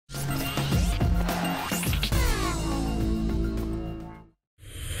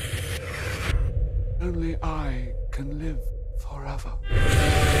only I can live forever.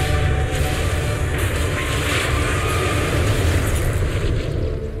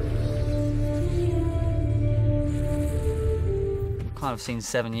 Kind of seen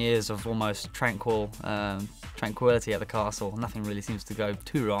 7 years of almost tranquility at the castle. Nothing really seems to go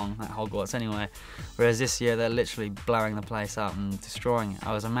too wrong at Hogwarts anyway. Whereas this year they're literally blowing the place up and destroying it.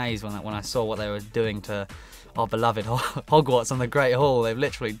 I was amazed when I saw what they were doing to our beloved Hogwarts on the Great Hall. They've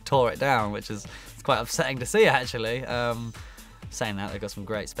literally tore it down, which is quite upsetting to see actually. Saying that, they've got some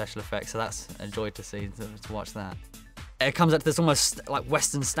great special effects, so that's a joy to see, to watch that. It comes up to this almost like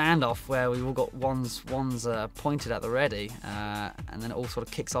Western standoff where we've all got wands pointed at the ready, and then it all sort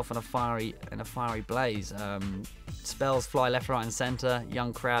of kicks off in a fiery blaze. Spells fly left, right, and centre.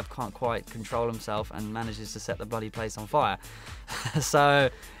 Young Crabbe can't quite control himself and manages to set the bloody place on fire. So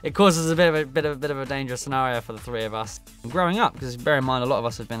it causes a bit of a dangerous scenario for the three of us. Growing up, because bear in mind a lot of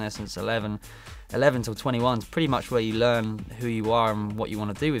us have been there since 11 till 21 is pretty much where you learn who you are and what you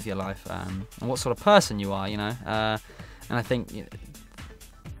want to do with your life, and what sort of person you are, you know. And I think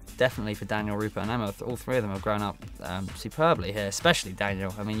definitely for Daniel, Rupert and Emma, all three of them have grown up superbly here, especially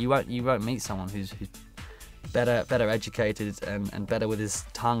Daniel. I mean, you won't meet someone who's better educated and better with his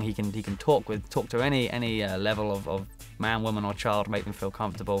tongue. He can talk to any level of man, woman or child, make them feel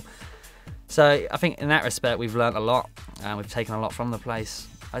comfortable. So I think in that respect we've learnt a lot, and we've taken a lot from the place.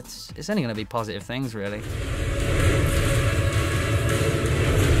 It's only going to be positive things really.